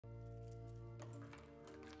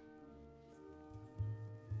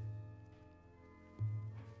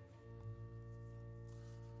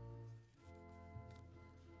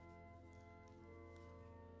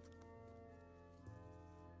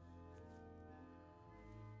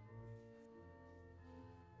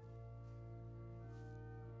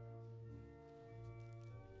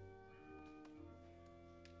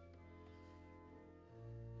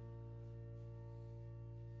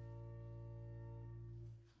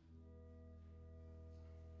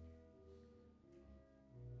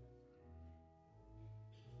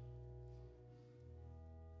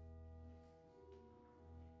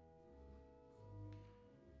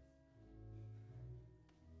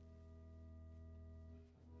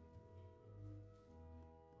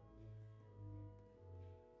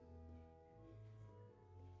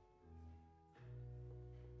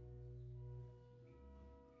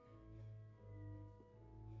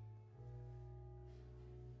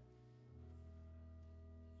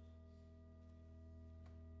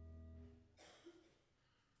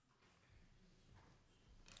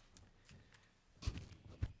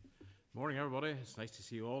Morning, everybody. It's nice to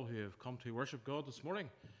see you all who have come to worship God this morning,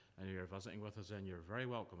 and you're visiting with us, and you're very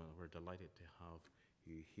welcome, and we're delighted to have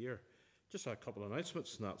you here. Just a couple of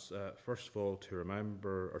announcements, and that's first of all to remind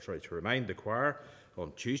the choir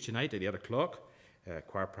on Tuesday night at 8 o'clock.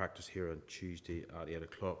 Choir practice here on Tuesday at 8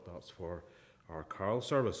 o'clock. That's for our carol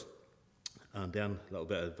service. And then a little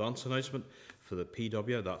bit of advance announcement for the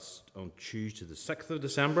PW. That's on Tuesday the 6th of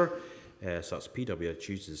December. So that's PW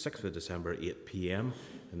Tuesday the 6th of December, 8 p.m.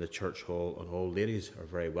 in the church hall, and all ladies are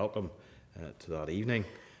very welcome to that evening.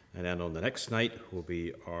 And then on the next night will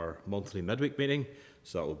be our monthly midweek meeting.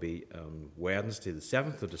 So that will be Wednesday the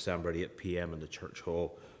 7th of December at 8 p.m. in the church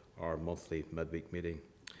hall, our monthly midweek meeting.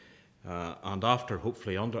 And after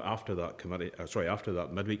that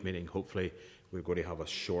midweek meeting, hopefully we're going to have a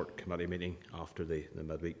short committee meeting after the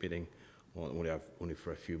midweek meeting, only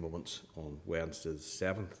for a few moments on Wednesday the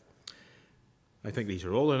 7th. I think these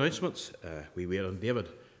are all the announcements. We wait on David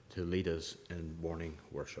to lead us in morning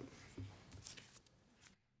worship.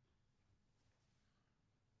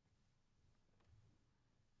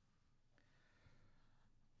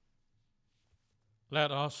 Let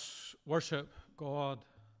us worship God.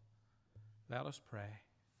 Let us pray.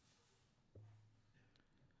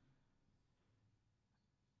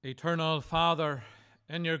 Eternal Father,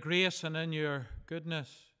 in your grace and in your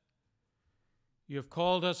goodness, you've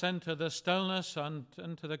called us into the stillness and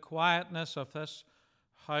into the quietness of this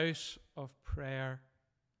house of prayer,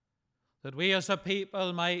 that we as a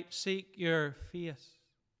people might seek your face,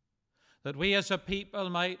 that we as a people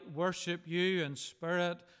might worship you in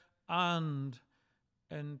spirit and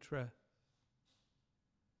in truth.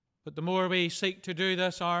 But the more we seek to do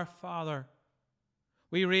this, our Father,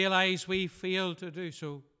 we realize we fail to do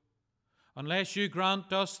so unless you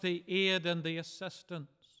grant us the aid and the assistance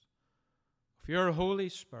of your Holy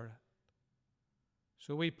Spirit.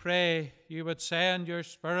 So we pray you would send your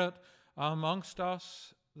Spirit amongst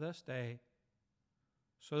us this day,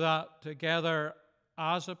 so that together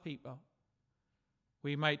as a people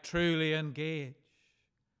we might truly engage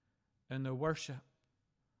in the worship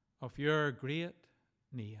of your great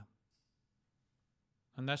name.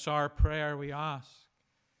 And this our prayer we ask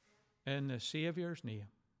in the Saviour's name.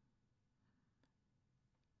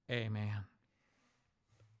 Amen.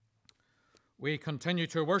 We continue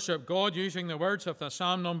to worship God using the words of the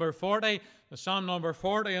Psalm number 40. The Psalm number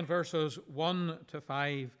 40 in verses 1 to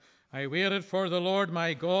 5. I waited for the Lord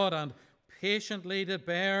my God, and patiently did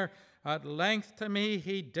bear. At length to me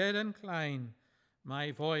he did incline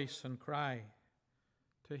my voice and cry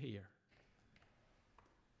to hear.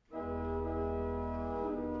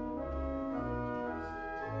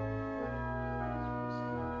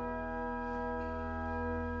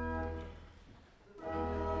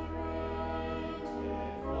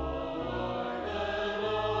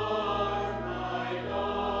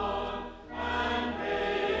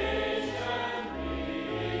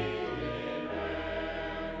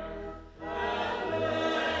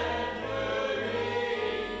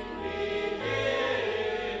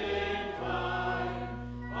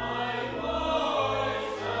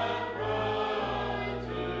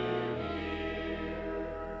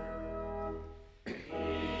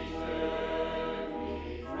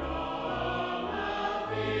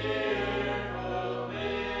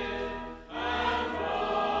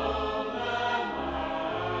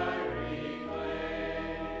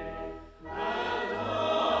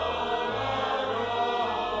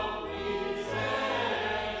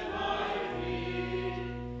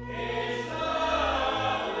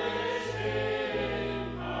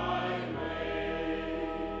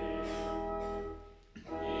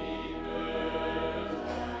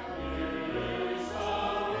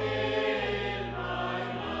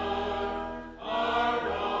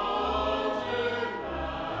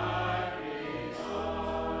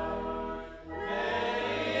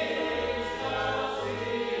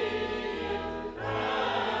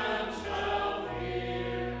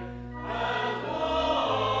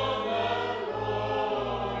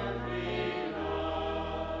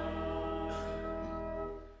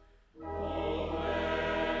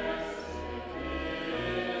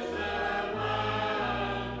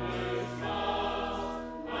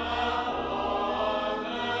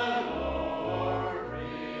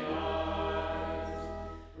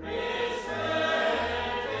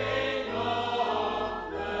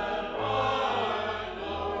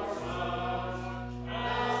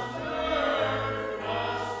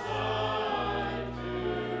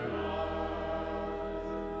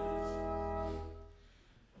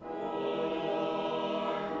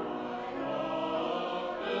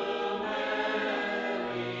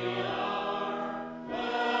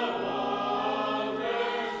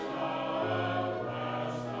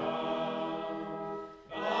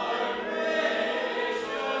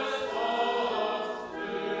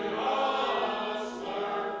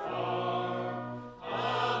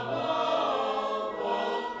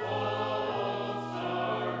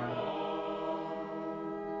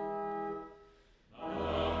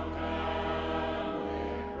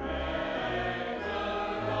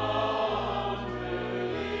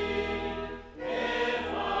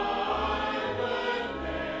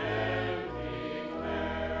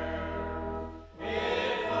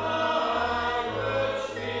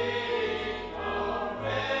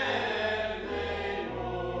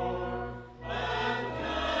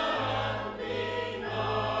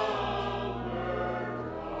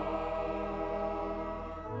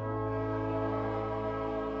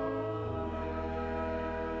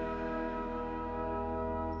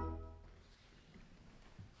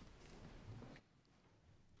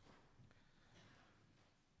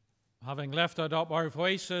 Having lifted up our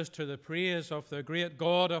voices to the praise of the great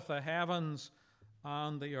God of the heavens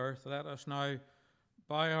and the earth, let us now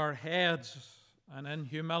bow our heads and in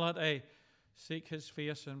humility seek his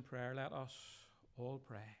face in prayer. Let us all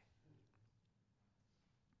pray.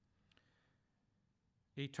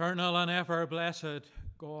 Eternal and ever blessed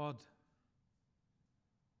God,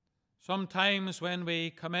 sometimes when we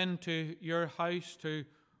come into your house to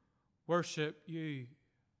worship you,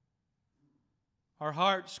 our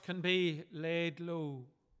hearts can be laid low.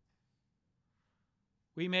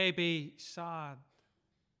 We may be sad.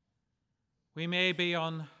 We may be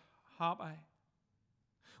unhappy.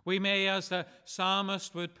 We may, as the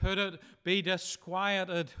psalmist would put it, be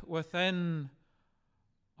disquieted within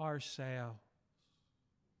ourselves.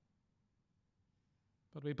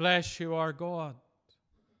 But we bless you, our God,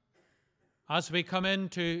 as we come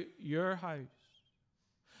into your house,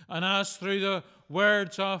 and as through the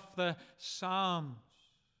words of the Psalms,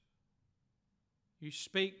 you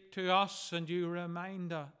speak to us and you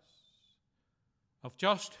remind us of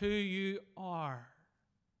just who you are,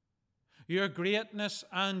 your greatness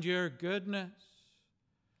and your goodness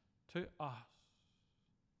to us.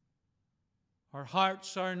 Our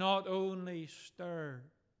hearts are not only stirred,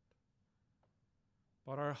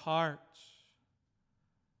 but our hearts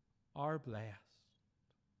are blessed.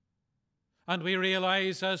 And we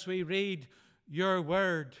realize as we read your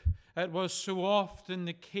word, it was so often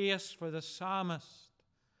the case for the psalmist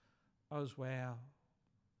as well.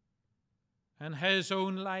 In his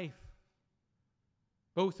own life,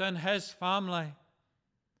 both in his family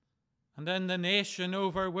and in the nation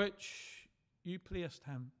over which you placed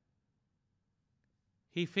him,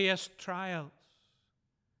 he faced trials.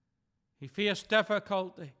 He faced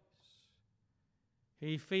difficulties.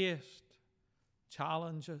 He faced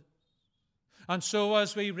challenges. And so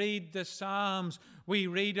as we read the Psalms, we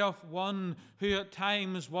read of one who at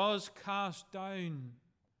times was cast down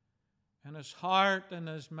in his heart, in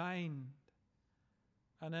his mind,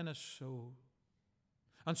 and in his soul.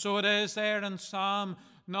 And so it is there in Psalm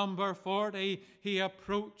number 40, he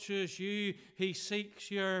approaches you, he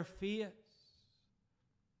seeks your face,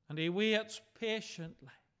 and he waits patiently.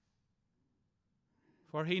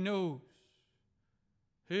 For he knows,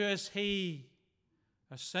 who is he,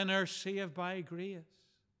 a sinner saved by grace,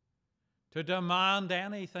 to demand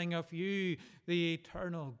anything of you, the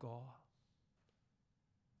eternal God.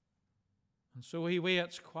 And so he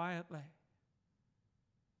waits quietly,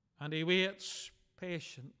 and he waits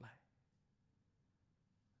patiently.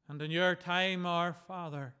 And in your time, our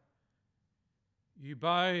Father, you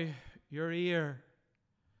bow your ear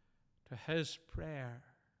to his prayer.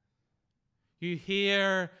 You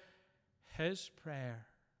hear his prayer.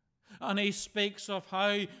 And he speaks of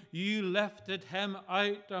how you lifted him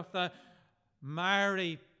out of the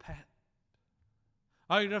miry pit,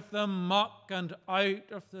 out of the muck and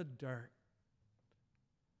out of the dirt.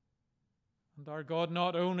 And our God,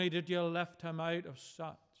 not only did you lift him out of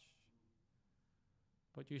such,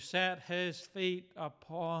 but you set his feet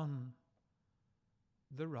upon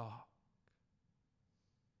the rock.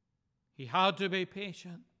 He had to be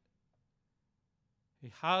patient.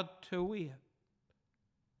 He had to wait.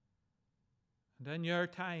 And in your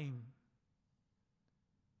time,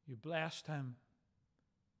 you blessed him.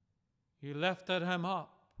 You lifted him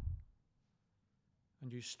up.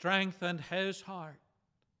 And you strengthened his heart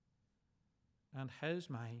and his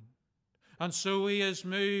mind. And so he is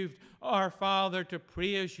moved, our Father, to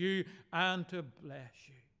praise you and to bless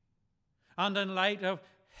you. And in light of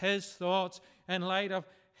his thoughts, in light of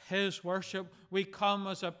his worship, we come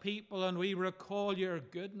as a people and we recall your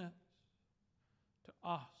goodness to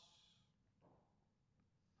us.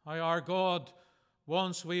 How our God,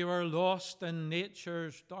 once we were lost in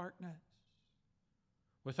nature's darkness,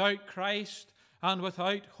 without Christ and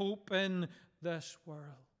without hope in this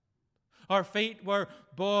world. Our feet were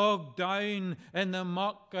bogged down in the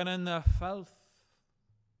muck and in the filth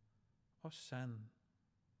of sin.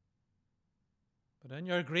 But in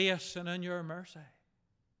your grace and in your mercy,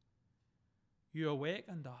 you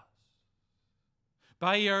awakened us.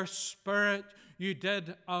 By your Spirit, you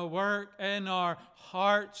did a work in our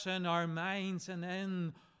hearts, in our minds, and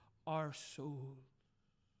in our souls.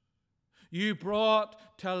 You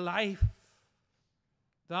brought to life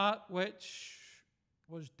that which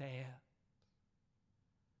was dead.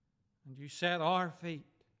 And you set our feet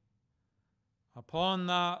upon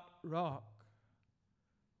that rock,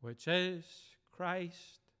 which is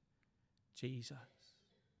Christ Jesus.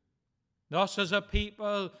 Thus, as a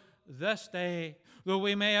people this day, though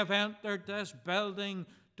we may have entered this building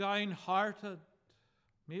downhearted,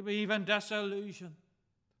 maybe even disillusioned,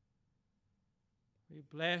 we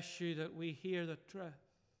bless you that we hear the truth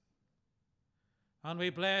And we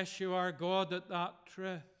bless you, our God, that that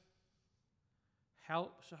truth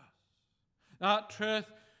helps us. That truth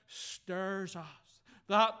stirs us.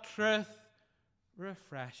 That truth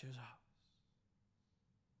refreshes us.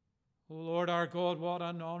 O Lord our God, what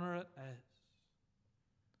an honor it is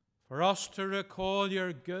for us to recall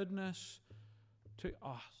your goodness to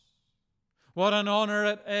us. What an honor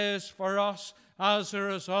it is for us as a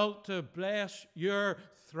result to bless your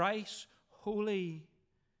thrice holy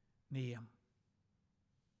name.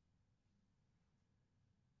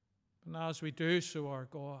 And as we do so, our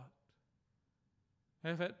God,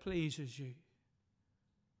 if it pleases you,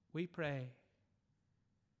 we pray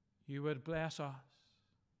you would bless us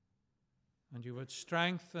and you would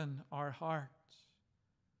strengthen our hearts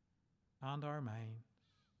and our minds.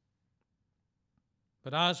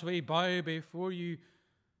 But as we bow before you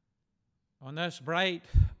on this bright,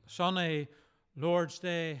 sunny Lord's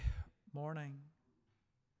Day morning,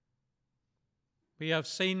 we have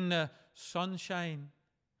seen the sunshine,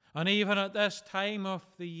 and even at this time of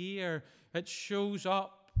the year, it shows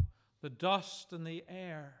up the dust in the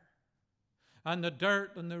air, and the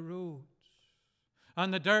dirt on the roads,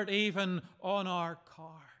 and the dirt even on our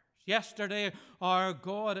cars. Yesterday, our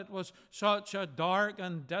God, it was such a dark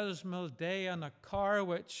and dismal day, and a car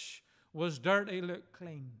which was dirty looked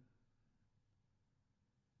clean.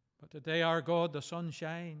 But today, our God, the sun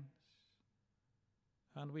shines,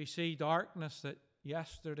 and we see darkness that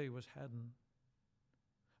yesterday was hidden.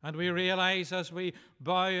 And we realize as we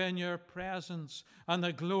bow in your presence and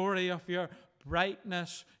the glory of your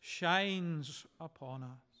brightness shines upon us,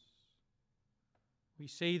 we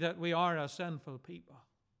see that we are a sinful people.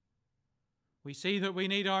 We see that we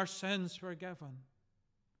need our sins forgiven,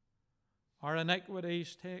 our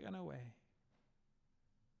iniquities taken away.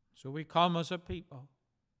 So we come as a people,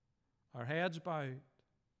 our heads bowed,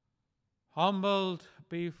 humbled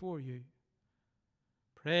before you,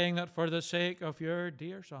 praying that for the sake of your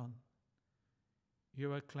dear Son,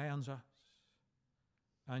 you would cleanse us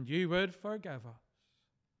and you would forgive us,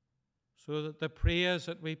 so that the praise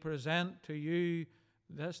that we present to you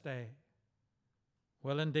this day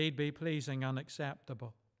will indeed be pleasing and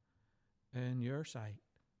acceptable in your sight.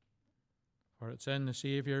 For it's in the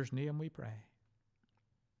Saviour's name we pray.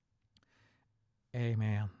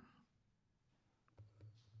 Amen.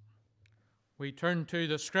 We turn to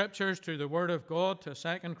the Scriptures, to the Word of God, to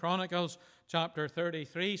 2 Chronicles chapter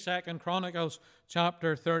 33. 2 Chronicles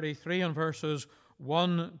chapter 33 and verses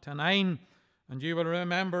 1 to 9. And you will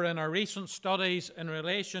remember in our recent studies in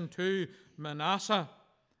relation to Manasseh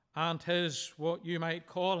and his, what you might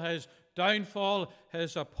call his downfall,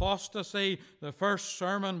 his apostasy. The first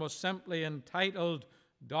sermon was simply entitled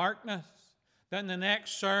Darkness. Then the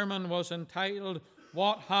next sermon was entitled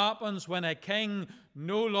What Happens When a King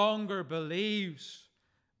No Longer Believes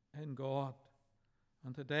in God.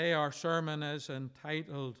 And today our sermon is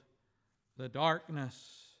entitled The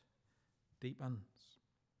Darkness Deepens.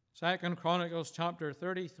 2 Chronicles chapter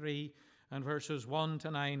 33 and verses 1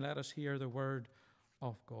 to 9. Let us hear the word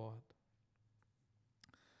of God.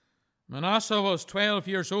 Manasseh was 12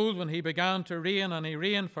 years old when he began to reign, and he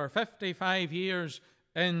reigned for 55 years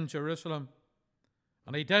in Jerusalem.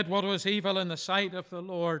 And he did what was evil in the sight of the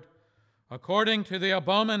Lord, according to the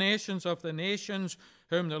abominations of the nations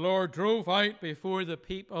whom the Lord drove out before the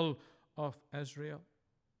people of Israel.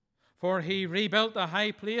 For he rebuilt the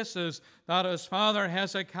high places that his father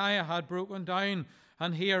Hezekiah had broken down,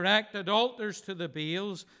 and he erected altars to the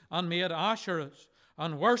Baals, and made Asherahs,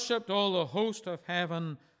 and worshipped all the host of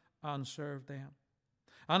heaven, and served them.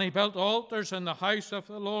 And he built altars in the house of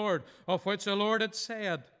the Lord, of which the Lord had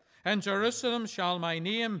said, In Jerusalem shall my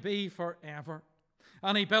name be forever.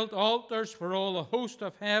 And he built altars for all the host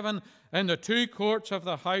of heaven in the two courts of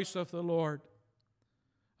the house of the Lord.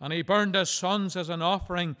 And he burned his sons as an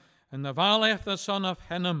offering in the valley of the son of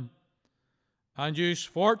Hinnom, and used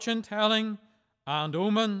fortune-telling and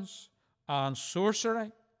omens and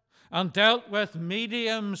sorcery, and dealt with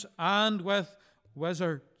mediums and with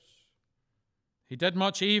wizards. He did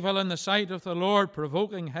much evil in the sight of the Lord,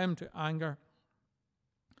 provoking him to anger.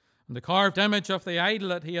 And the carved image of the idol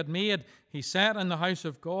that he had made, he set in the house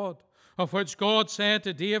of God, of which God said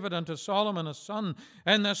to David and to Solomon his son,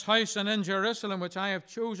 In this house and in Jerusalem, which I have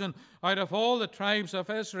chosen out of all the tribes of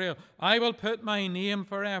Israel, I will put my name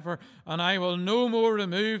forever, and I will no more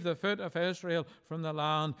remove the foot of Israel from the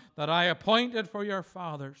land that I appointed for your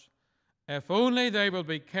fathers, if only they will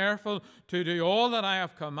be careful to do all that I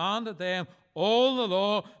have commanded them, all the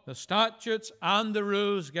law, the statutes, and the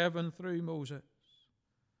rules given through Moses.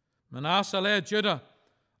 Manasseh led Judah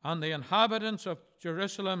and the inhabitants of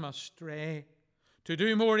Jerusalem astray, to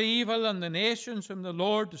do more evil than the nations whom the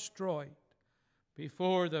Lord destroyed,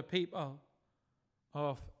 before the people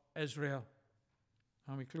of Israel.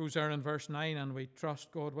 And we close there in verse 9, and we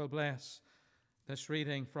trust God will bless this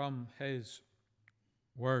reading from His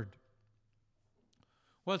Word.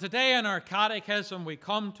 Well, today in our catechism we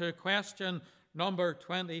come to question number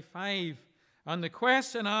 25. And the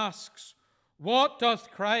question asks, what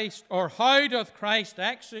doth Christ, or how doth Christ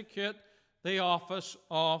execute the office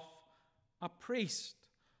of a priest?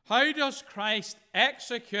 How does Christ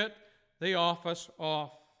execute the office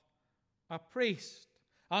of a priest?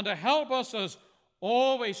 And to help us, as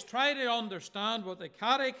always, try to understand what the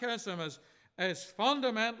catechism is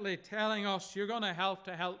fundamentally telling us, you're going to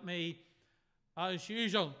help me as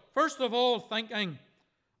usual. First of all, thinking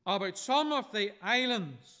about some of the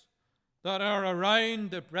islands that are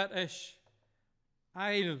around the British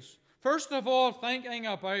Isles. First of all, thinking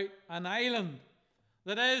about an island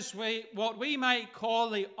that is what we might call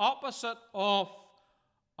the opposite of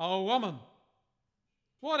a woman.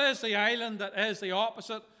 What is the island that is the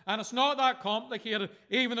opposite? And it's not that complicated,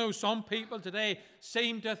 even though some people today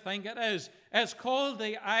seem to think it is. It's called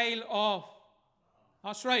the Isle of...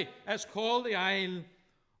 That's right, it's called the Isle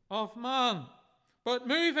of Man. But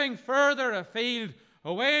moving further afield,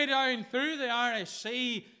 away down through the Irish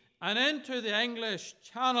Sea and into the English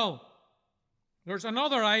Channel, there's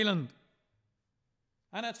another island.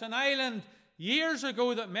 And it's an island years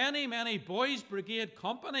ago that many, many Boys' Brigade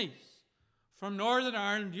companies from Northern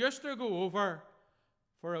Ireland used to go over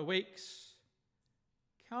for a week's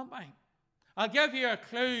camping. I'll give you a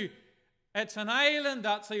clue. It's an island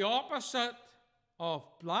that's the opposite of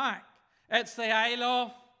black. It's the Isle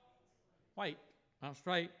of White. That's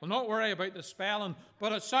right. We'll not worry about the spelling,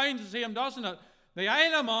 but it sounds the same, doesn't it? The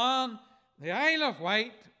Isle of Man, the Isle of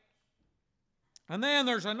Wight, and then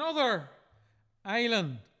there's another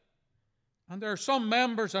island. And there are some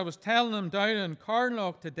members, I was telling them down in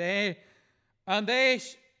Carnlough today, and they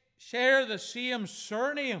share the same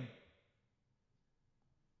surname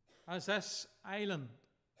as this island.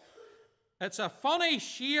 It's a funny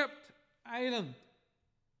shaped island.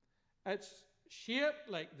 It's shaped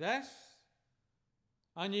like this,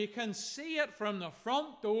 and you can see it from the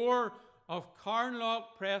front door of Carnlough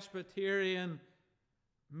Presbyterian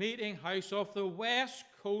Meeting House off the west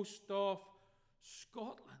coast of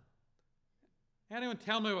Scotland. Anyone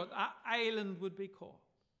tell me what that island would be called?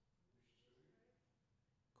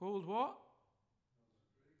 Called what?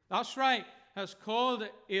 That's right. It's called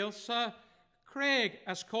Ailsa Craig.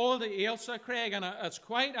 It's called the Ailsa Craig, and it's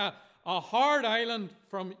quite a hard island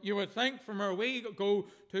from, you would think, from where we go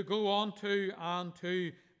on to and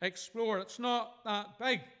to explore. It's not that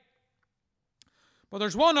big. But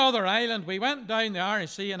there's one other island. We went down the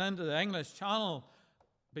Irish Sea and into the English Channel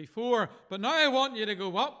before, but now I want you to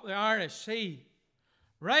go up the Irish Sea,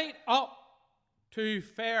 right up to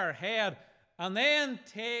Fairhead, and then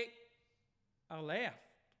take a left.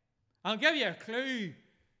 I'll give you a clue.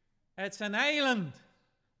 It's an island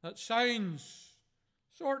that sounds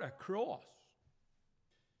sort of cross,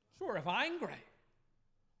 sort of angry.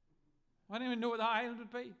 I don't even know what that island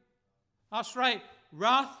would be. That's right,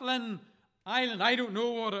 Rathlin Island. I don't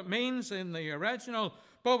know what it means in the original,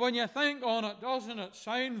 but when you think on it, doesn't it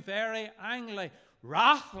sound very angry?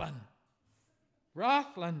 Rathlin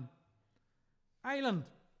Island.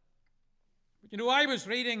 But you know, I was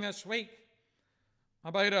reading this week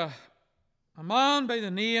about a man by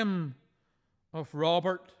the name of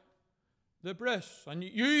Robert the Bruce. And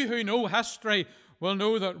you who know history will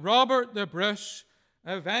know that Robert the Bruce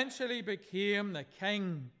eventually became the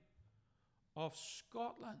King of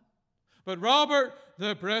Scotland. But Robert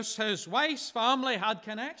the Bruce, his wife's family had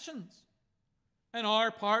connections in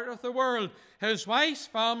our part of the world. His wife's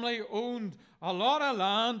family owned a lot of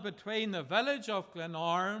land between the village of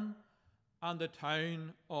Glenarm and the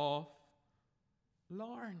town of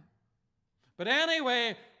Larne. But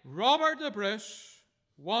anyway, Robert the Bruce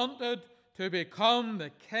wanted to become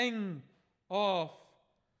the King of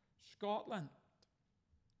Scotland.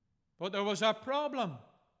 But there was a problem.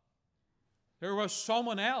 There was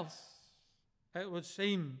someone else, it would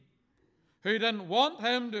seem, who didn't want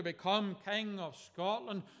him to become King of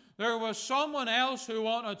Scotland. There was someone else who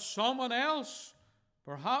wanted someone else,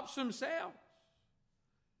 perhaps himself,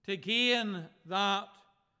 to gain that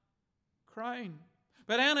crown.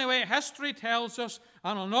 But anyway, history tells us,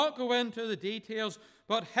 and I'll not go into the details,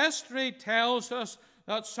 but history tells us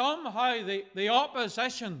that somehow the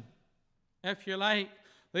opposition, if you like,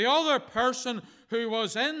 the other person who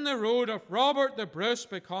was in the road of Robert the Bruce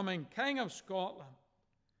becoming King of Scotland,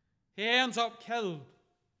 he ends up killed.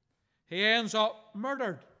 He ends up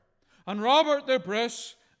murdered. And Robert the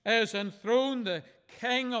Bruce is enthroned the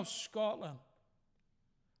King of Scotland.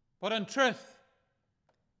 But in truth,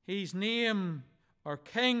 He's name, or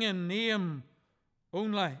king in name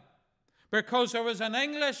only. Because there was an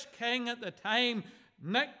English king at the time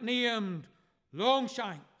nicknamed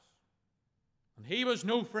Longshanks. And he was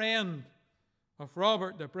no friend of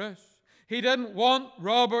Robert the Bruce. He didn't want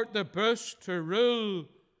Robert the Bruce to rule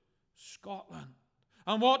Scotland.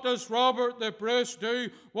 And what does Robert the Bruce do?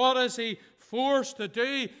 What is he forced to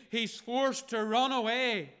do? He's forced to run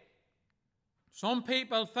away. Some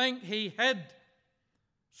people think he hid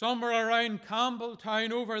somewhere around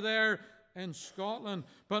Campbelltown over there in Scotland.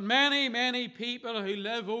 But many people who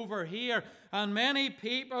live over here and many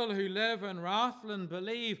people who live in Rathlin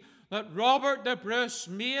believe that Robert the Bruce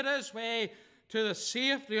made his way to the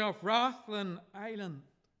safety of Rathlin Island.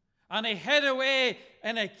 And he hid away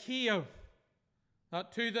in a cave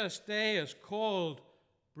that to this day is called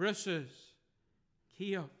Bruce's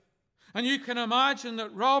Cave. And you can imagine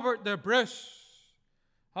that Robert the Bruce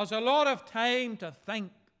has a lot of time to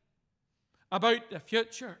think about the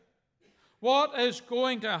future. What is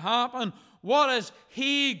going to happen? What is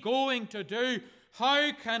he going to do?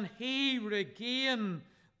 How can he regain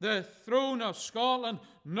the throne of Scotland?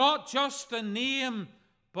 Not just in name,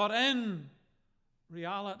 but in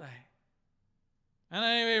reality. And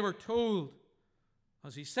anyway, we're told,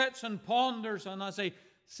 as he sits and ponders and as he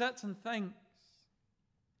sits and thinks,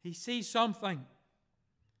 he sees something.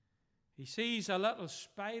 He sees a little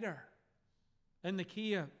spider in the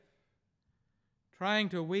cave trying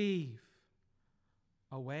to weave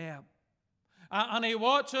a web. And he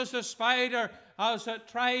watches the spider as it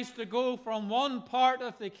tries to go from one part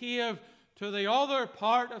of the cave to the other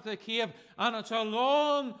part of the cave. And it's a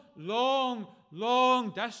long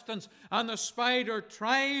distance. And the spider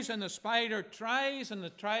tries, and the spider tries, and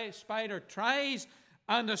the spider tries,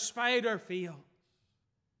 and the spider fails.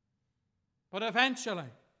 But eventually,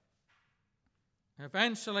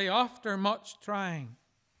 after much trying,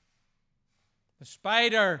 the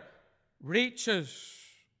spider reaches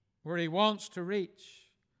where he wants to reach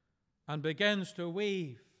and begins to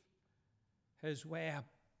weave his web.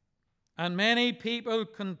 And many people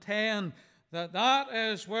contend that that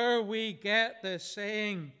is where we get the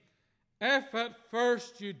saying, if at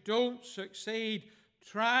first you don't succeed,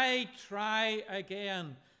 try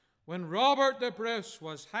again. When Robert the Bruce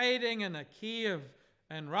was hiding in a cave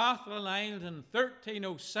in Rathlin Island in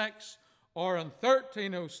 1306 or in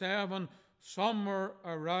 1307, somewhere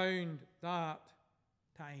around that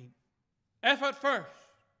time. If at first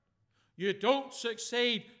you don't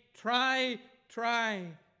succeed, try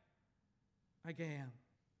again.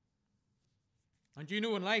 And you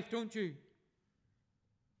know in life, don't you?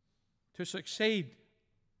 To succeed,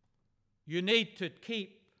 you need to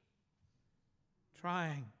keep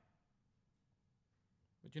trying.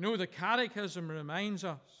 But you know, the Catechism reminds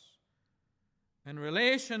us, in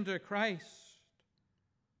relation to Christ,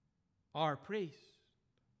 our priest,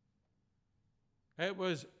 it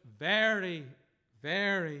was very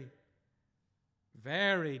different.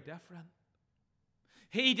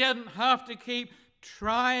 He didn't have to keep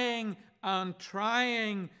trying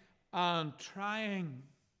to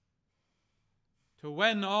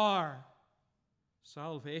win our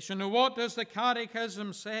salvation. And what does the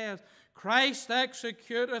Catechism say? Christ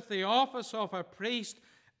executeth the office of a priest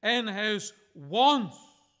in his once,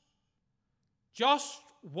 just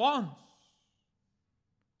once,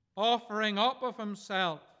 offering up of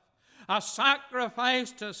himself a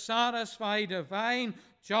sacrifice to satisfy divine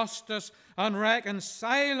justice and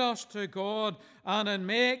reconcile us to God, and in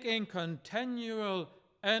making continual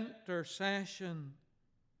intercession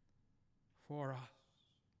for us.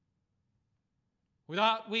 With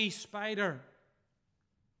that wee spider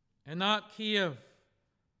in that cave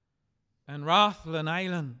in Rathlin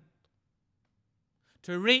Island,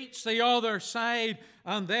 to reach the other side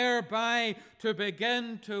and thereby to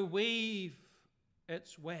begin to weave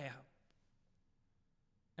its web,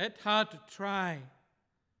 it had to try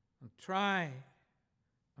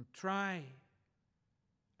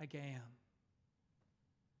again.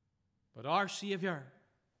 But our Savior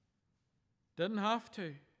didn't have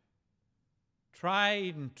to.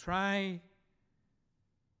 Tried and try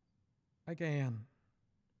again.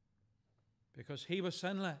 Because he was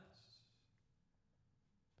sinless.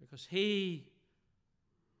 Because he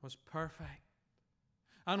was perfect.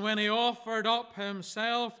 And when he offered up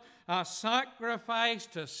himself a sacrifice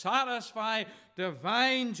to satisfy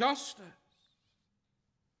divine justice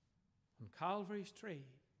on Calvary's tree,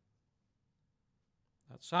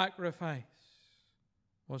 that sacrifice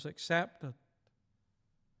was accepted,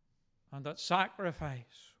 and that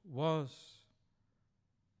sacrifice was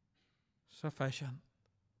sufficient.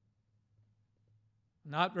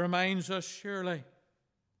 And that reminds us surely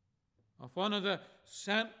of one of the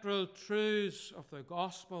central truths of the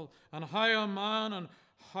gospel, and how a man and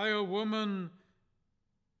how a woman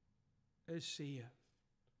is saved.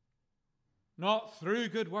 Not through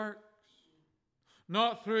good works,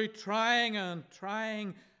 not through trying and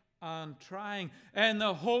trying and trying, in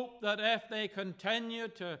the hope that if they continue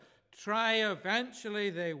to try,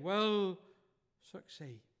 eventually they will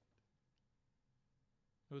succeed.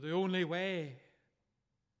 So the only way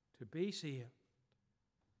to be saved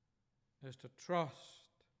is to trust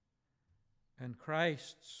in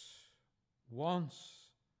Christ's once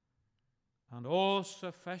and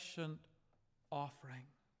all-sufficient offering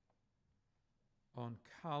on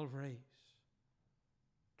Calvary's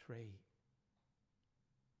tree.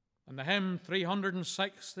 And the hymn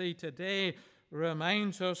 360 today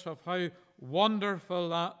reminds us of how wonderful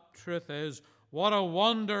that truth is. What a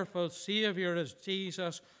wonderful Saviour is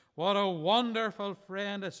Jesus. What a wonderful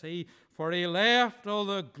friend is He. For He left all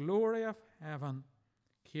the glory of heaven,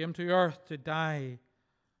 came to earth to die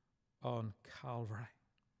on Calvary.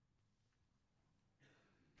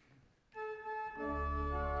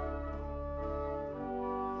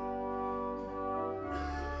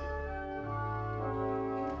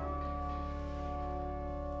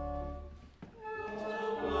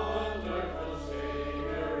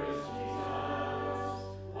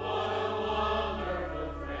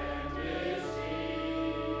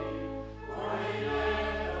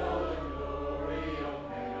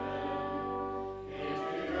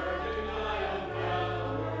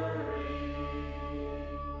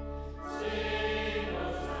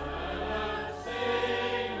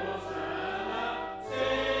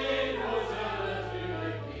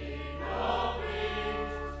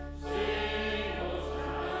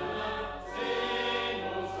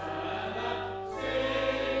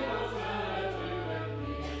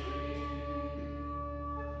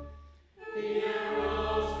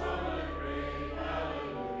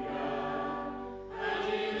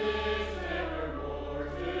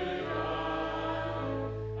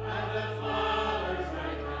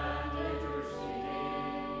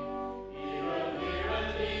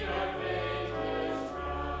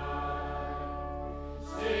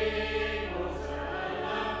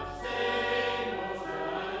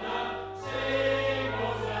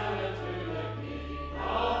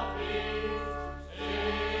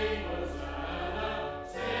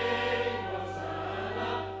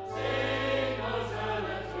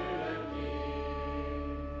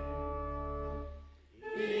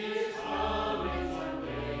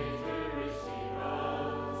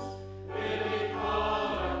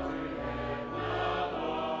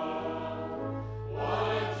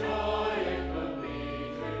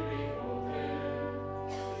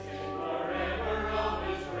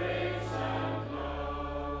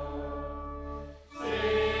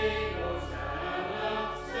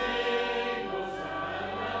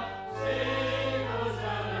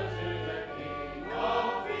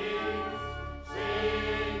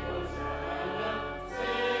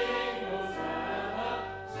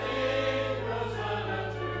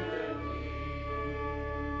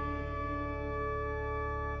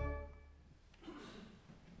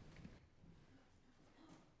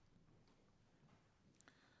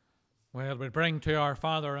 Well, we bring to our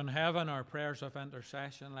Father in heaven our prayers of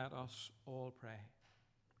intercession. Let us all pray.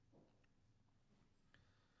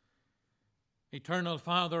 Eternal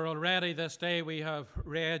Father, already this day we have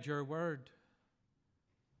read your word.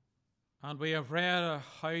 And we have read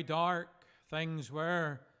how dark things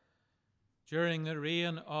were during the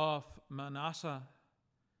reign of Manasseh,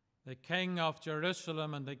 the king of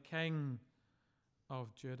Jerusalem and the king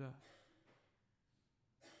of Judah.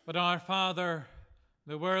 But our Father,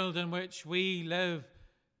 the world in which we live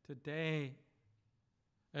today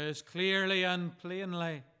is clearly and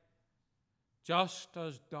plainly just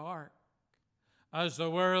as dark as the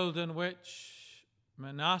world in which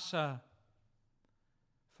Manasseh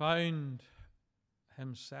found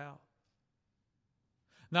himself.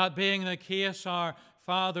 That being the case, our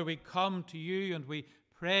Father, we come to you and we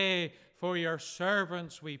pray for your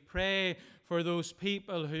servants. We pray for those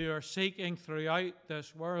people who are seeking throughout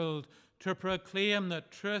this world to proclaim the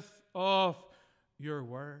truth of your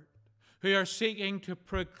word, who are seeking to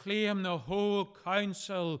proclaim the whole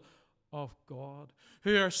counsel of God,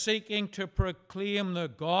 who are seeking to proclaim the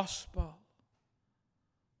gospel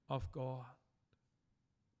of God.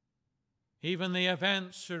 Even the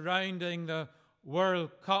events surrounding the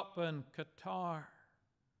World Cup in Qatar,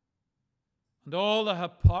 and all the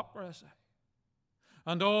hypocrisy,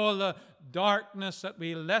 and all the darkness that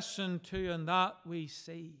we listen to and that we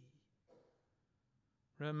see,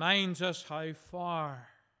 reminds us how far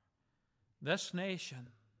this nation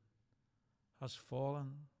has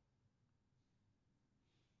fallen.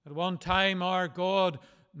 At one time, our God,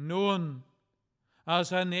 known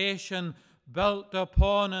as a nation built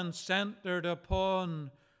upon and centered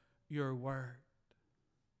upon your word.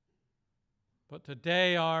 But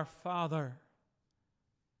today, our Father,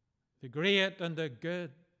 the great and the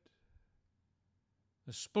good,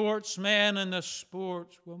 the sportsmen and the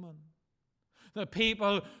sportswomen, the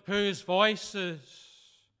people whose voices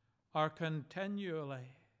are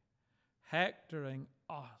continually hectoring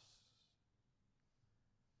us.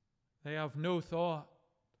 They have no thought,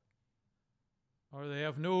 or they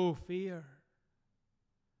have no fear,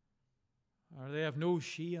 or they have no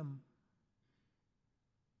shame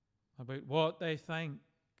about what they think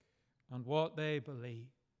and what they believe.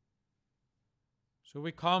 So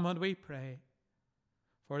we come and we pray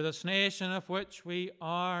for this nation of which we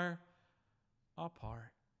are a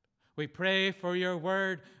part. We pray for your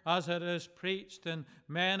word as it is preached in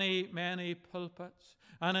many, many pulpits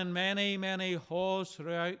and in many, many halls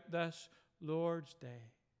throughout this Lord's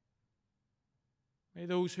Day. May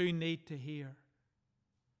those who need to hear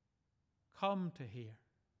come to hear.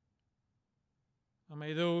 And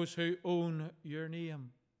may those who own your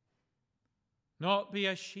name not be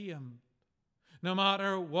ashamed, no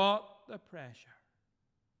matter what the pressure,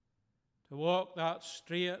 to walk that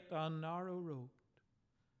straight and narrow road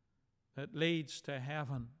that leads to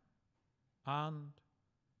heaven and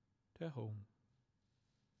to home.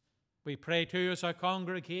 We pray too as a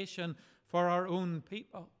congregation for our own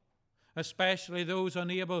people, especially those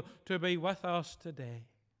unable to be with us today.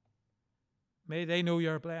 May they know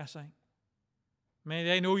your blessing. May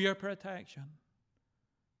they know your protection.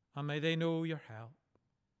 And may they know your help.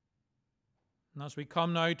 And as we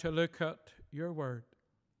come now to look at your word,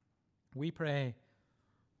 we pray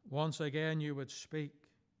once again you would speak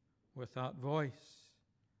with that voice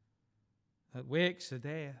that wakes the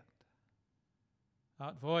dead,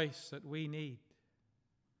 that voice that we need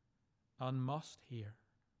and must hear.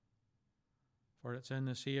 For it's in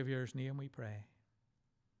the Saviour's name we pray.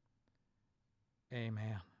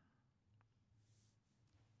 Amen.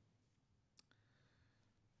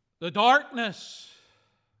 The darkness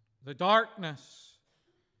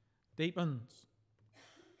deepens.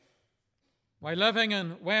 While living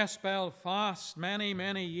in West Belfast many,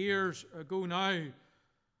 many years ago now,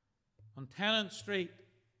 on Tennant Street,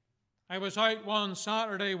 I was out one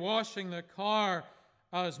Saturday washing the car,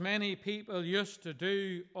 as many people used to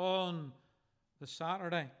do on the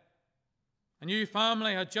Saturday. A new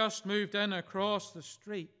family had just moved in across the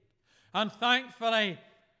street, and thankfully,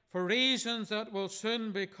 for reasons that will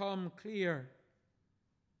soon become clear,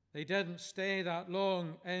 they didn't stay that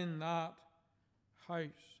long in that house.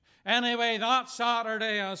 Anyway, that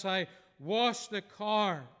Saturday, as I washed the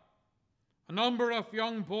car, a number of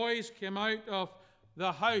young boys came out of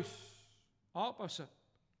the house opposite.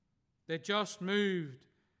 They just moved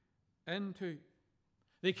into.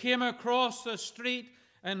 They came across the street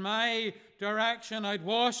in my direction. I'd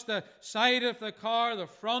washed the side of the car, the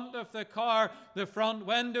front of the car, the front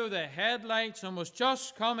window, the headlights, and was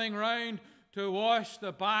just coming round to wash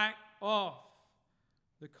the back of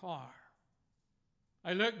the car.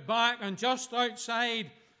 I looked back, and just outside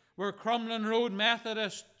where Crumlin Road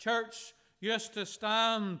Methodist Church used to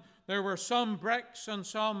stand, there were some bricks and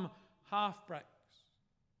some half bricks.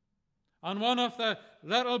 And one of the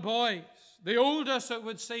little boys, the oldest it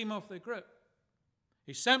would seem of the group,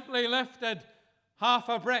 he simply lifted half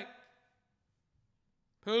a brick,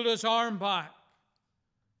 pulled his arm back,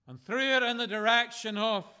 and threw it in the direction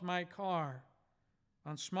of my car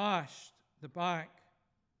and smashed the back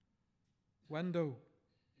window.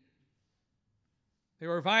 There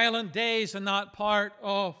were violent days in that part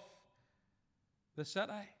of the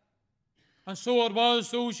city. And so it was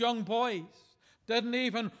those young boys didn't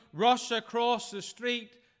even rush across the street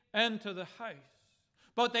into the house.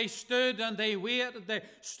 But they stood and they waited. They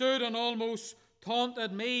stood and almost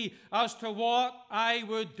taunted me as to what I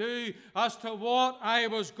would do, as to what I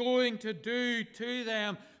was going to do to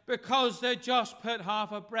them, because they just put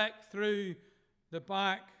half a brick through the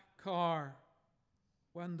back car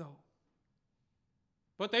window.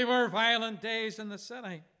 But they were violent days in the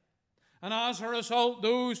city. And as a result,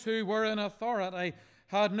 those who were in authority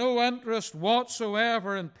had no interest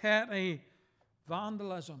whatsoever in petty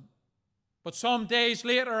vandalism. But some days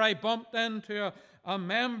later, I bumped into a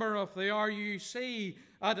member of the RUC,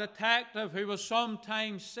 a detective who was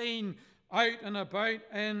sometimes seen out and about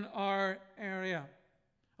in our area.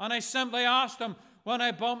 And I simply asked him, when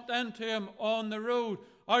I bumped into him on the road,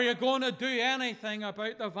 are you going to do anything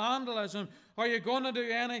about the vandalism? Are you going to do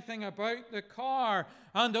anything about the car?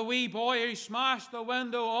 And the wee boy who smashed the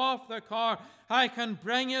window off the car, I can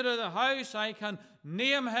bring you to the house, I can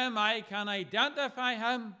name him, I can identify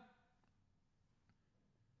him.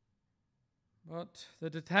 But the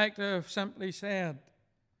detective simply said,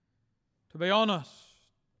 to be honest,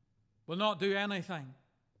 we'll not do anything.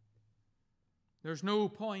 There's no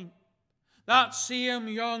point. That same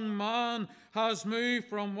young man has moved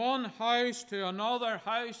from one house to another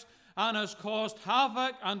house and has caused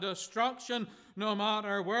havoc and destruction no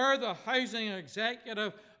matter where the housing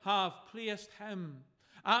executive have placed him.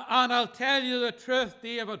 And I'll tell you the truth,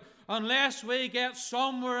 David, unless we get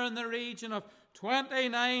somewhere in the region of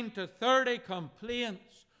 29 to 30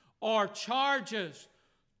 complaints or charges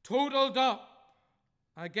totaled up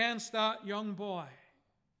against that young boy,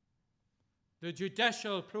 the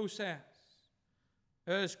judicial process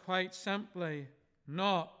is quite simply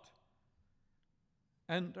not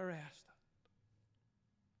interested.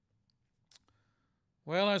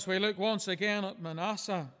 Well, as we look once again at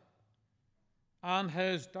Manasseh and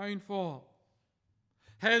his downfall,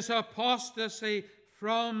 his apostasy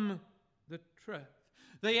from the truth,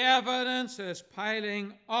 the evidence is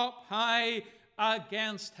piling up high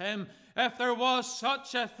against him. If there was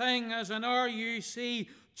such a thing as an RUC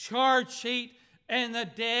charge sheet in the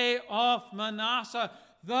day of Manasseh,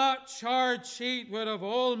 that charge sheet would have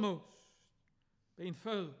almost been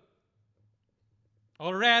full.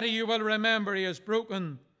 Already you will remember he has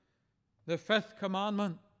broken the fifth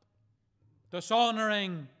commandment,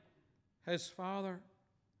 dishonoring his father.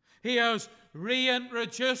 He has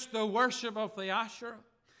reintroduced the worship of the Asherah.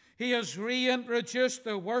 He has reintroduced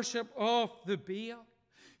the worship of the Baal.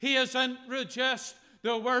 He has introduced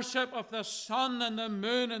the worship of the sun and the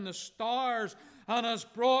moon and the stars, and has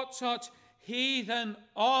brought such heathen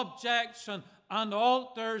objects and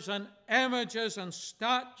altars and images and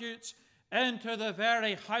statues into the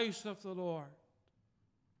very house of the Lord.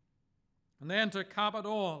 And then to cap it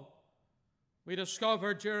all, we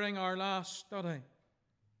discovered during our last study,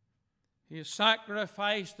 he has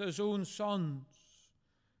sacrificed his own sons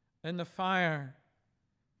in the fire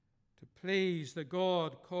to please the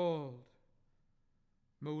God called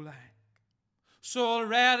Molech. So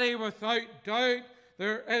already, without doubt,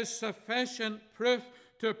 there is sufficient proof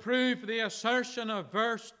to prove the assertion of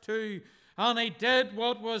verse 2. And he did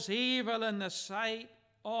what was evil in the sight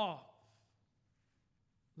of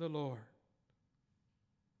the Lord.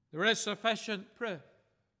 There is sufficient proof.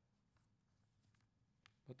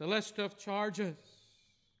 But the list of charges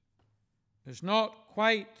is not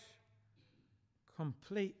quite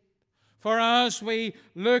complete. For as we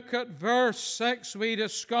look at verse 6, we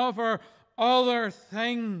discover other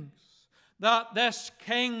things that this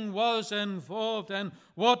king was involved in.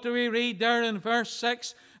 What do we read there in verse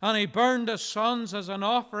 6? And he burned his sons as an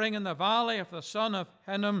offering in the valley of the son of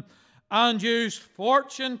Hinnom, and used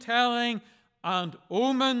fortune-telling and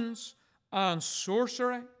omens and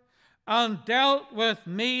sorcery, and dealt with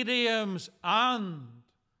mediums and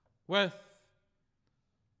with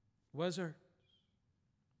wizards.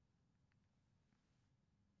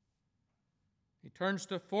 He turns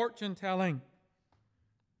to fortune-telling.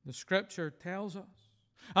 The Scripture tells us.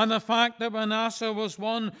 And the fact that Manasseh was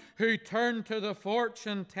one who turned to the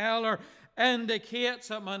fortune teller indicates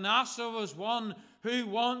that Manasseh was one who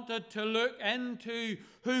wanted to look into,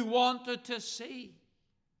 who wanted to see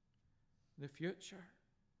the future.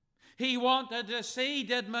 He wanted to see,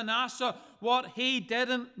 did Manasseh, what he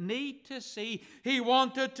didn't need to see. He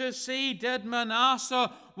wanted to see, did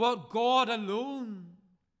Manasseh, what God alone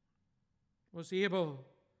was able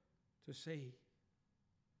to see.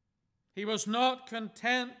 He was not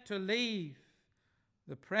content to leave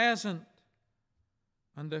the present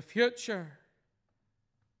and the future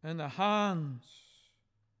in the hands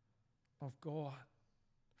of God.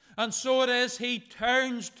 And so it is, he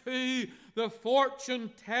turns to the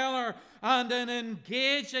fortune teller, and in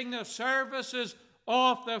engaging the services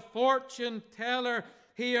of the fortune teller,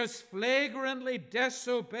 he is flagrantly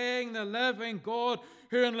disobeying the living God,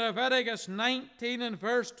 who in Leviticus 19 and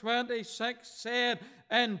verse 26 said,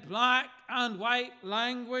 in black and white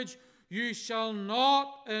language, you shall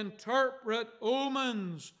not interpret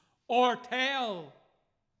omens or tell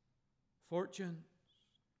fortunes.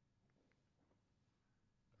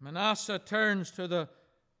 Manasseh turns to the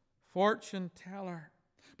fortune teller.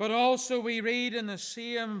 But also we read in the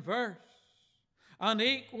same verse, and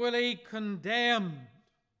equally condemned,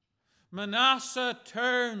 Manasseh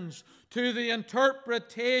turns to the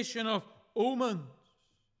interpretation of omens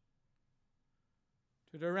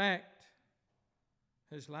to direct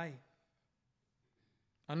his life.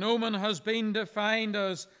 An omen has been defined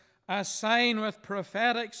as a sign with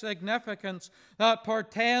prophetic significance that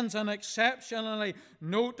portends an exceptionally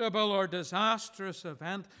notable or disastrous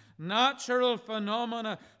event. natural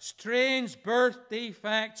phenomena, strange birth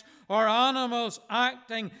defects, or animals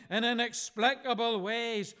acting in inexplicable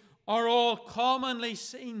ways are all commonly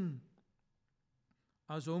seen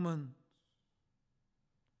as omens.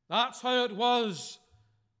 That's how it was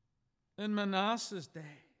in Manasseh's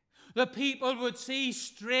day. The people would see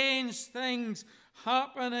strange things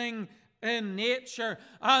happening in nature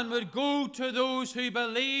and would go to those who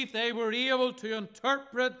believed they were able to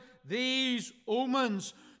interpret these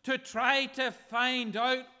omens to try to find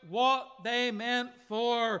out what they meant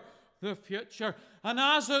for the future. And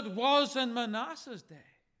as it was in Manasseh's day,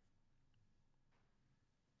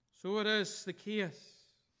 so it is the case,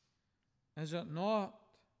 is it not,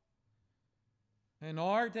 in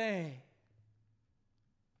our day,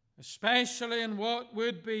 especially in what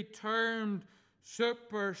would be termed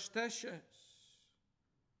superstitious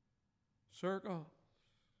circles.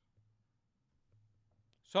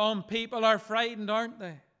 Some people are frightened, aren't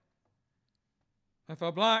they? If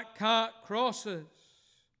a black cat crosses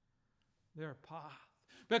their path,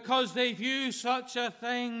 because they view such a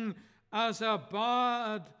thing as a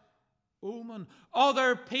bad omen.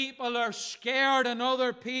 Other people are scared and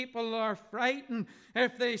other people are frightened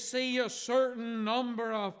if they see a certain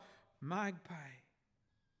number of magpies.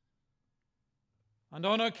 And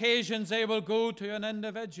on occasions they will go to an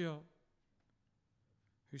individual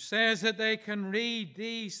who says that they can read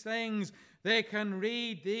these things, they can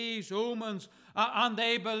read these omens, and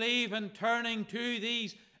they believe in turning to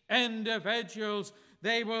these individuals,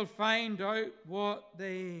 they will find out what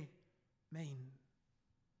they mean.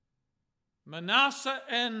 Manasseh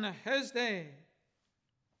in his day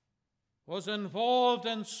was involved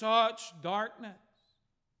in such darkness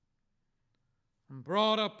and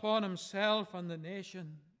brought upon himself and the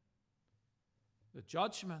nation the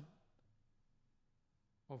judgment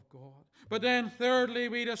of God. But then thirdly,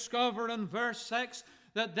 we discover in verse 6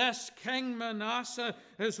 that this King Manasseh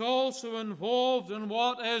is also involved in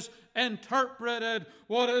what is interpreted,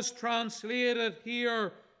 what is translated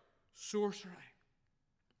here, sorcery.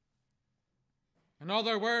 In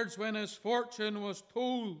other words, when his fortune was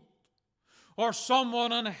told, or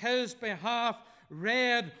someone on his behalf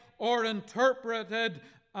read or interpreted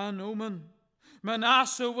an omen,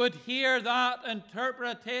 Manasseh would hear that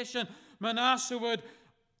interpretation. Manasseh would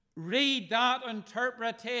read that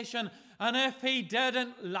interpretation, and if he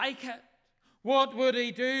didn't like it, what would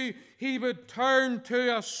he do? He would turn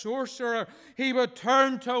to a sorcerer. He would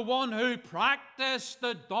turn to one who practiced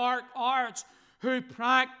the dark arts, who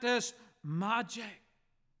practiced magic,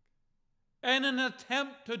 in an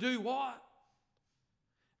attempt to do what?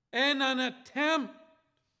 In an attempt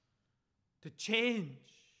to change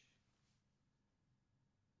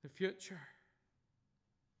the future.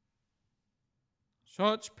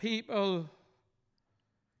 Such people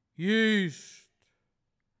used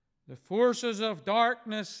the forces of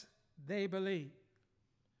darkness, they believed,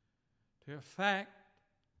 to affect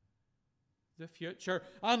the future.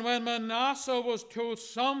 And when Manasseh was told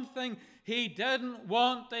something he didn't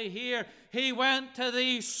want to hear, he went to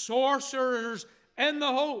these sorcerers in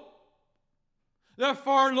the hope, the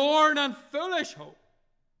forlorn and foolish hope,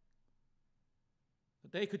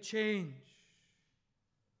 that they could change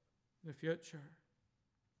the future.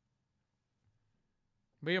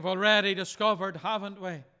 We have already discovered, haven't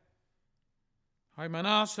we, how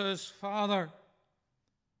Manasseh's father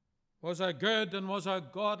was a good and was a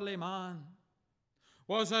godly man,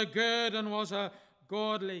 was a good and was a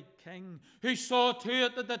godly king, who saw to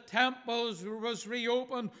it that the temples was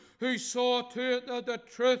reopened, who saw to it that the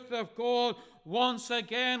truth of God once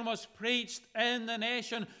again was preached in the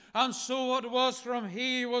nation. And so it was from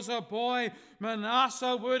he was a boy.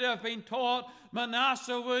 Manasseh would have been taught,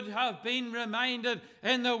 Manasseh would have been reminded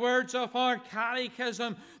in the words of our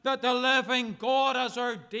catechism that the living God has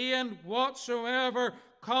ordained whatsoever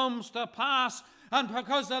comes to pass. And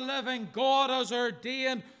because the living God has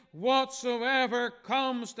ordained whatsoever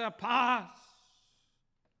comes to pass,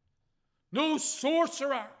 no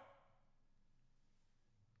sorcerer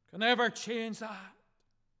can ever change that.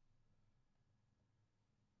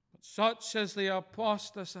 But such is the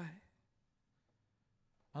apostasy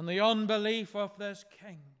and the unbelief of this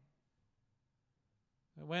king,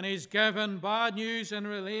 that when he's given bad news in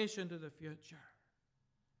relation to the future,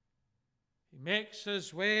 he makes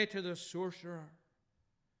his way to the sorcerer,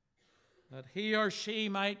 that he or she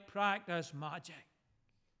might practice magic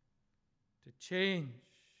to change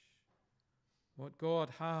what God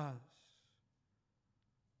has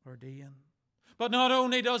ordained. But not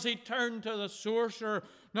only does he turn to the sorcerer,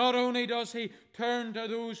 not only does he turn to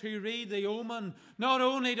those who read the omen, not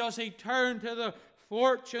only does he turn to the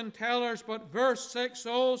fortune tellers, but verse 6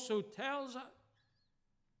 also tells us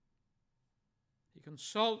He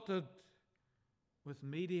consulted with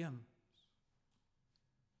mediums.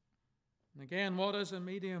 And again, what is a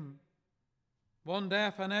medium? One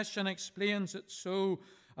definition explains it so.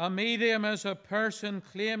 A medium is a person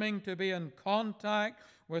claiming to be in contact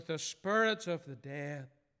with the spirits of the dead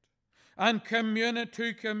and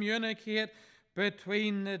to communicate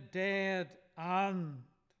between the dead and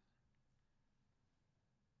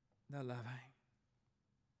the living.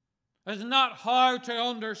 Isn't that hard to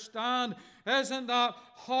understand? Isn't that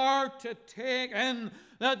hard to take in,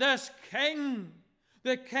 that this King,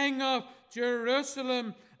 the King of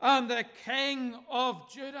Jerusalem and the King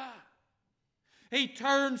of Judah, he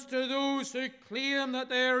turns to those who claim that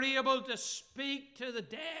they are able to speak to the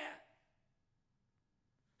dead,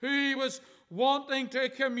 who he was wanting to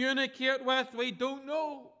communicate with, we don't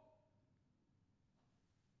know.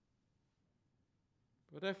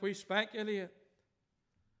 But if we speculate,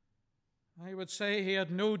 I would say he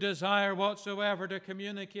had no desire whatsoever to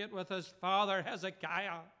communicate with his father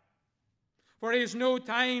Hezekiah. For he has no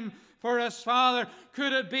time for his father.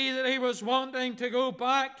 Could it be that he was wanting to go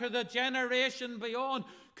back to the generation beyond?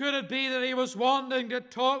 Could it be that he was wanting to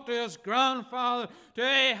talk to his grandfather, to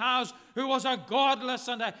Ahaz, who was a godless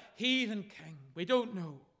and a heathen king? We don't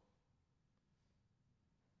know.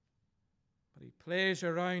 But he plays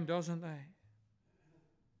around, doesn't he,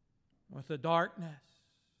 with the darkness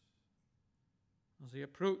as he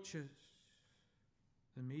approaches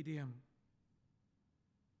the medium.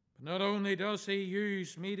 But not only does he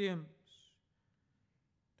use mediums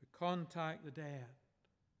to contact the dead,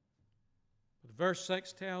 but verse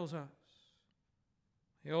 6 tells us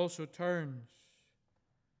he also turns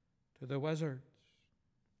to the wizards.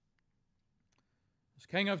 As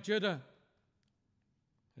King of Judah,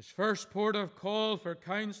 his first port of call for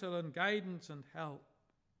counsel and guidance and help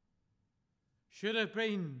should have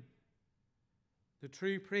been the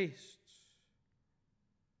true priests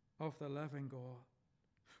of the living God.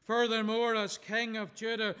 Furthermore, as King of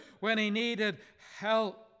Judah, when he needed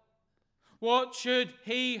help, what should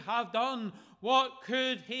he have done? What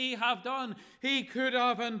could he have done? He could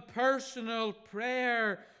have, in personal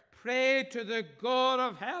prayer, prayed to the God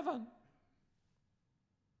of heaven.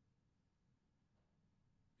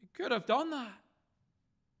 He could have done that.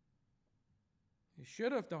 He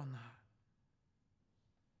should have done that.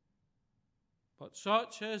 But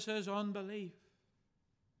such is his unbelief.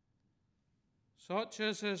 Such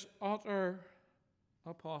is his utter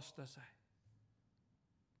apostasy.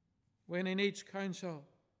 When he needs counsel,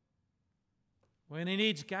 when he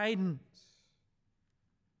needs guidance,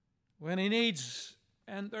 when he needs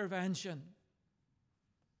intervention,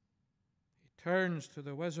 he turns to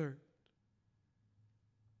the wizard.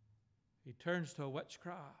 He turns to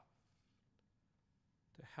witchcraft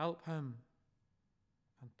to help him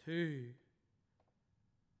and to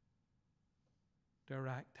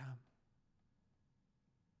direct him.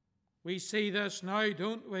 We see this now,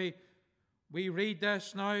 don't we? We read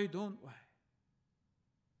this now, don't we?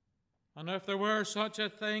 And if there were such a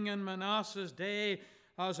thing in Manasseh's day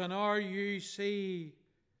as an RUC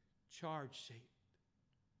charge sheet,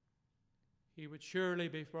 he would surely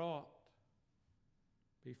be brought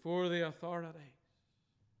before the authorities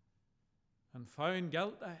and found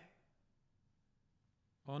guilty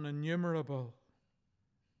on innumerable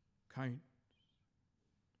counts.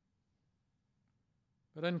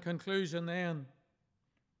 But in conclusion then,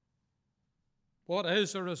 what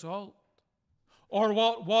is the result? Or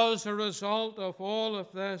what was the result of all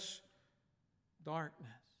of this darkness?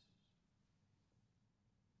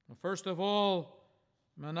 Well, first of all,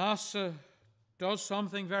 Manasseh does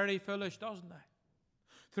something very foolish, doesn't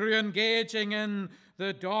he? Through engaging in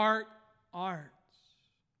the dark arts.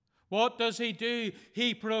 What does he do?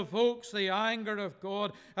 He provokes the anger of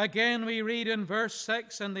God. Again, we read in verse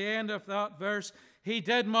 6 and the end of that verse, he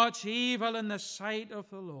did much evil in the sight of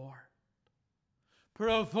the Lord,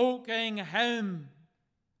 provoking him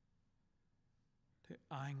to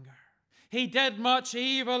anger. He did much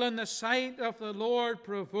evil in the sight of the Lord,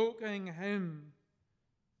 provoking him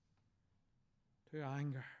to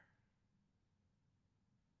anger.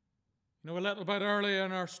 You know, a little bit earlier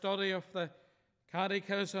in our study of the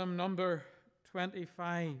Catechism, number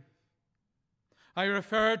 25, I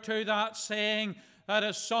referred to that saying that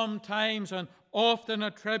is sometimes and often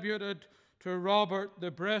attributed to Robert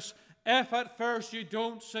the Bruce. If at first you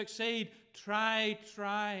don't succeed, try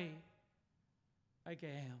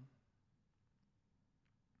again.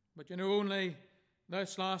 But you know, only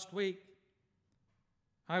this last week,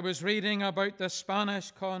 I was reading about the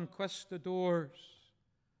Spanish conquistadors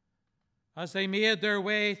as they made their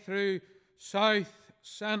way through South,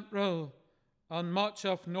 Central, and much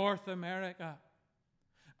of North America,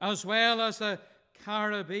 as well as the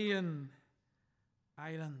Caribbean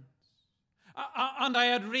islands. And I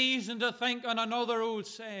had reason to think on another old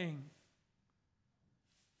saying,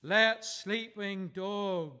 let sleeping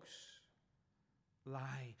dogs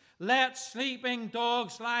lie. Let sleeping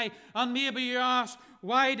dogs lie. And maybe you ask,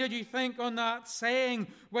 why did you think on that saying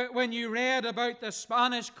when you read about the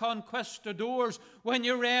Spanish conquistadors, when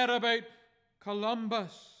you read about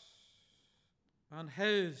Columbus and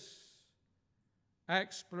his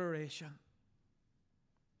exploration?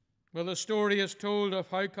 Well, the story is told of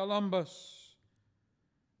how Columbus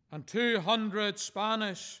and 200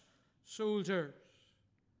 Spanish soldiers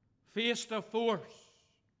faced a force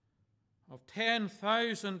of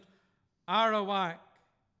 10,000 Arawak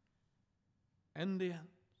Indians.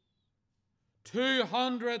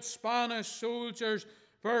 200 Spanish soldiers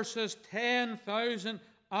versus 10,000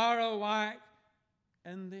 Arawak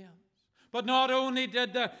Indians. But not only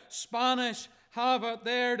did the Spanish have at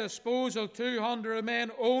their disposal 200 men,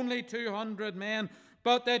 only 200 men,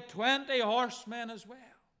 but they had 20 horsemen as well.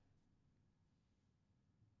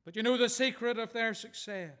 But you know the secret of their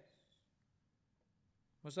success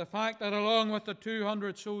was the fact that along with the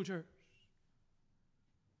 200 soldiers,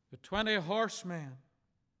 the 20 horsemen,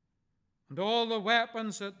 and all the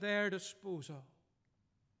weapons at their disposal,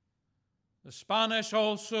 the Spanish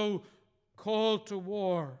also called to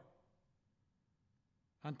war.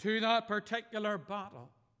 And to that particular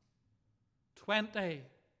battle, 20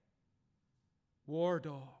 war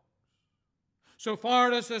dogs. So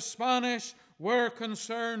far as the Spanish were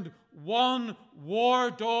concerned, one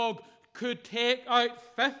war dog could take out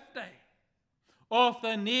 50 of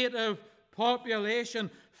the native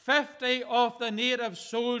population, 50 of the native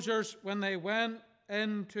soldiers when they went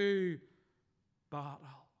into battle.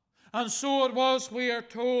 And so it was, we are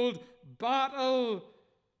told, battle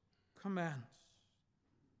commenced.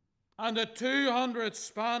 And the 200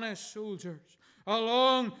 Spanish soldiers,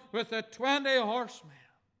 along with the 20 horsemen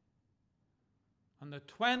and the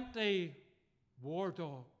 20 war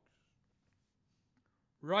dogs,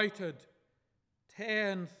 routed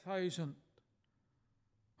 10,000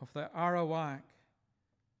 of the Arawak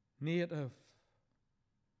native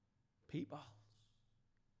people.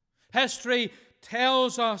 History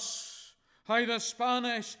tells us how the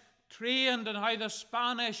Spanish trained and how the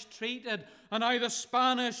Spanish treated and how the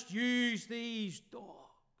Spanish used these dogs.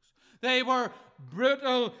 They were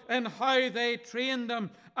brutal in how they trained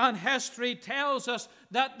them, and history tells us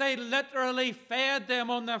that they literally fed them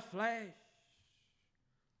on the flesh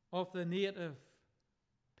of the native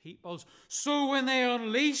peoples. So when they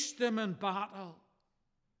unleashed them in battle,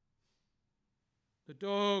 the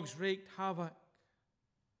dogs wreaked havoc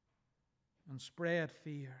and spread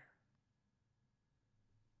fear.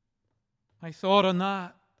 I thought on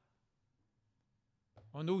that,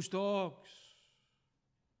 on those dogs,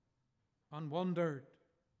 and wondered,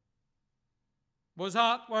 was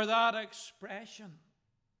that where that expression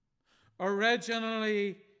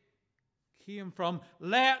originally came from?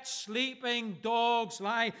 Let sleeping dogs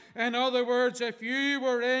lie. In other words, if you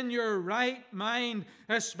were in your right mind,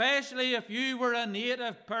 especially if you were a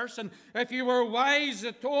native person, if you were wise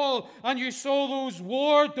at all, and you saw those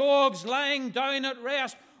war dogs lying down at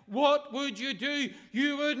rest, what would you do?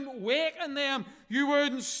 You wouldn't waken them. You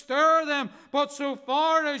wouldn't stir them. But so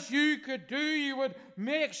far as you could do, you would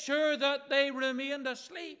make sure that they remained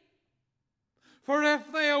asleep. For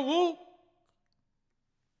if they awoke,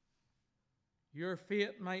 your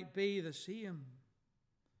fate might be the same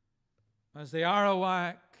as the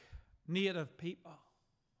Arawak native people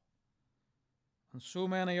and so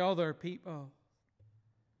many other people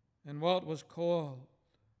in what was called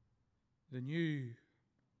the New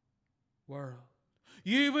World.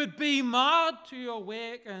 You would be mad to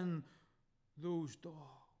awaken those dogs.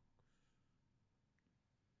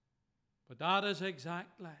 But that is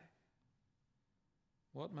exactly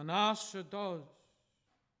what Manasseh does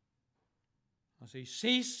as he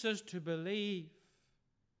ceases to believe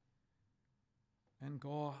in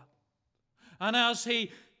God. And as he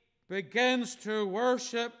begins to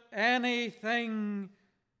worship anything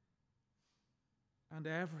and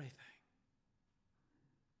everything,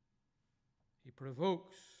 he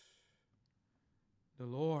provokes the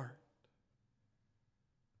Lord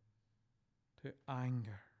to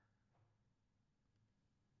anger.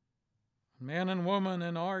 Men and women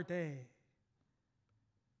in our day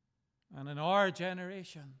and in our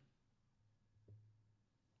generation,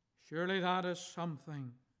 surely that is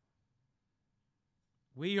something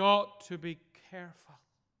we ought to be careful.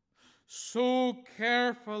 So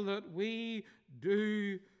careful that we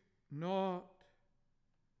do not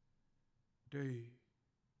do.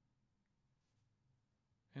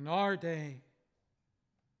 In our day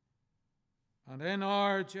and in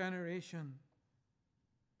our generation,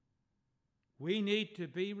 we need to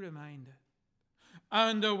be reminded.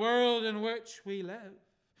 And the world in which we live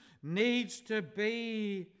needs to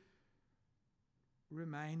be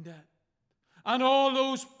reminded. And all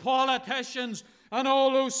those politicians and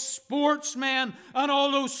all those sportsmen and all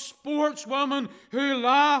those sportswomen who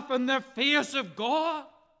laugh in the face of God,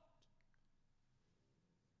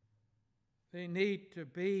 they need to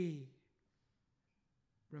be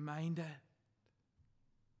reminded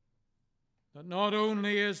that not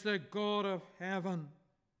only is the God of heaven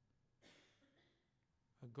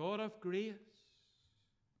a God of grace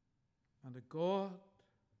and a God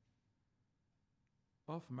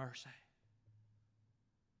of mercy,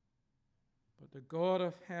 but the God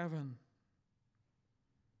of heaven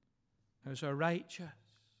is a righteous,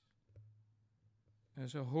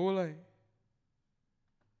 is a holy,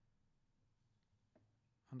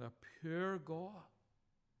 and a pure God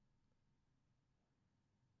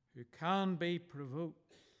who can be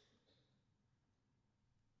provoked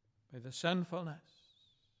by the sinfulness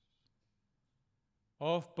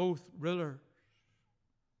of both rulers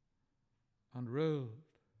and ruled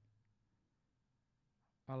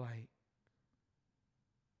alike.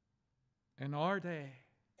 In our day,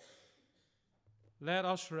 let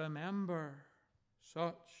us remember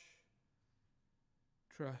such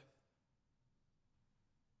truth,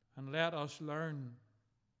 and let us learn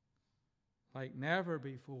like never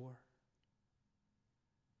before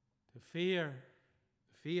to fear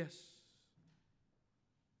the face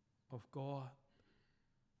of God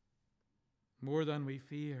more than we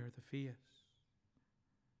fear the face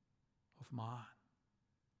of man.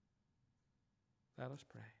 Let us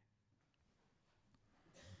pray.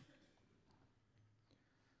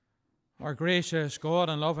 Our gracious God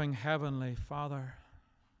and loving Heavenly Father,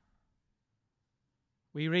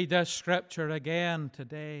 we read this scripture again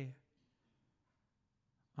today,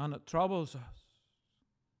 and it troubles us.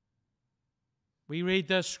 We read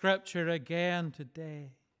this scripture again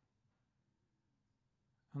today,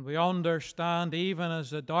 and we understand, even as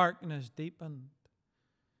the darkness deepened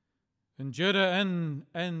in Judah and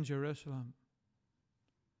in Jerusalem,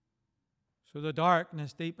 so the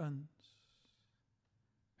darkness deepens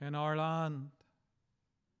in our land,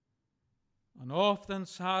 and often,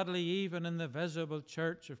 sadly, even in the visible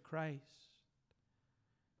church of Christ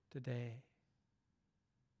today.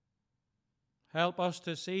 Help us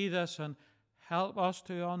to see this and help us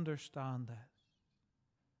to understand this.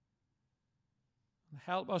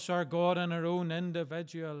 Help us, our God, in our own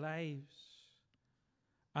individual lives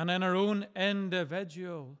and in our own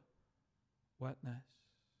individual witness.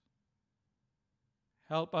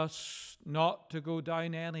 Help us not to go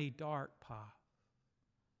down any dark path,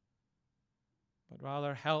 but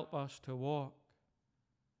rather help us to walk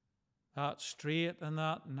that straight and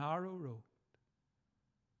that narrow road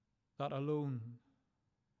that alone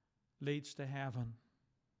leads to heaven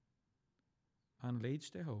and leads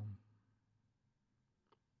to home.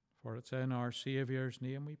 For it's in our Saviour's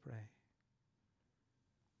name we pray.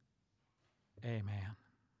 Amen.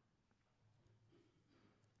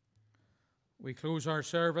 We close our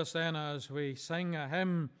service then as we sing a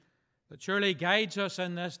hymn that surely guides us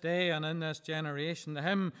in this day and in this generation. The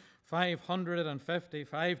hymn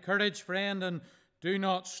 555. Courage, friend, and do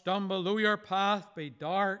not stumble, though your path be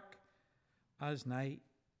dark as night.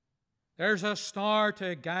 There's a star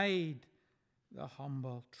to guide the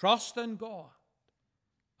humble. Trust in God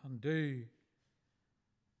and do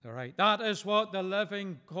the right. That is what the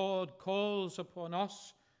living God calls upon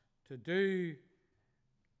us to do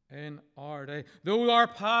in our day. Though our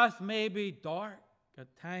path may be dark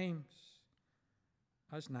at times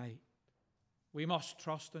as night, we must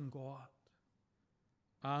trust in God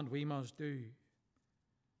and we must do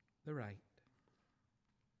the right.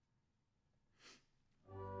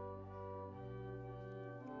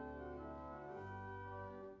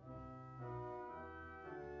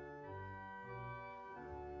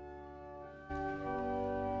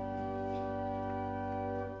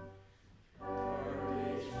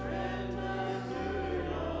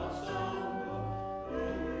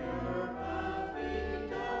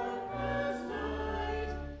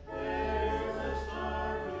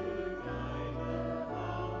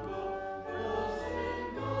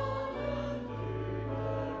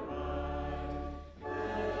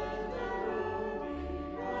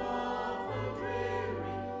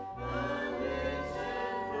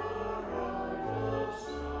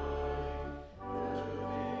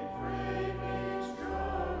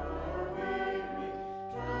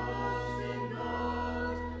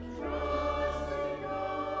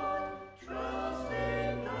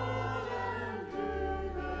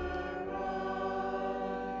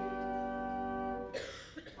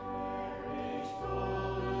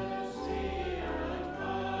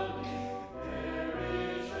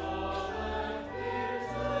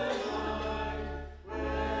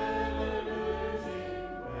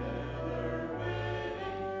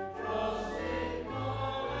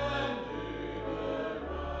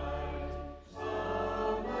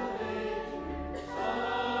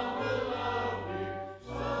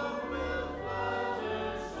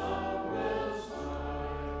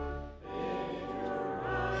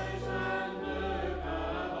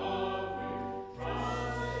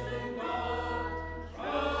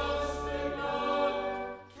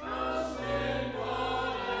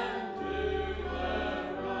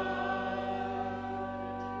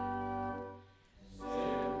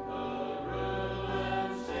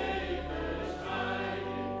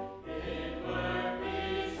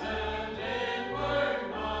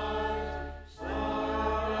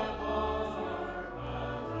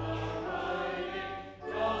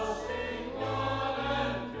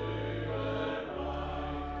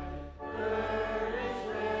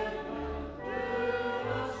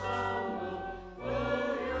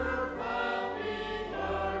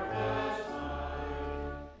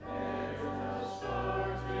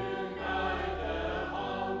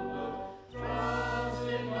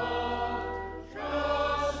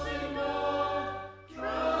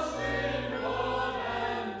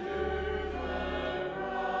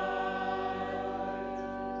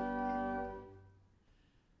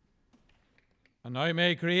 And now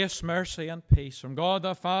may grace, mercy, and peace from God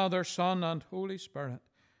the Father, Son, and Holy Spirit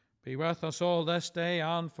be with us all this day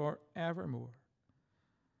and forevermore.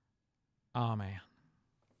 Amen.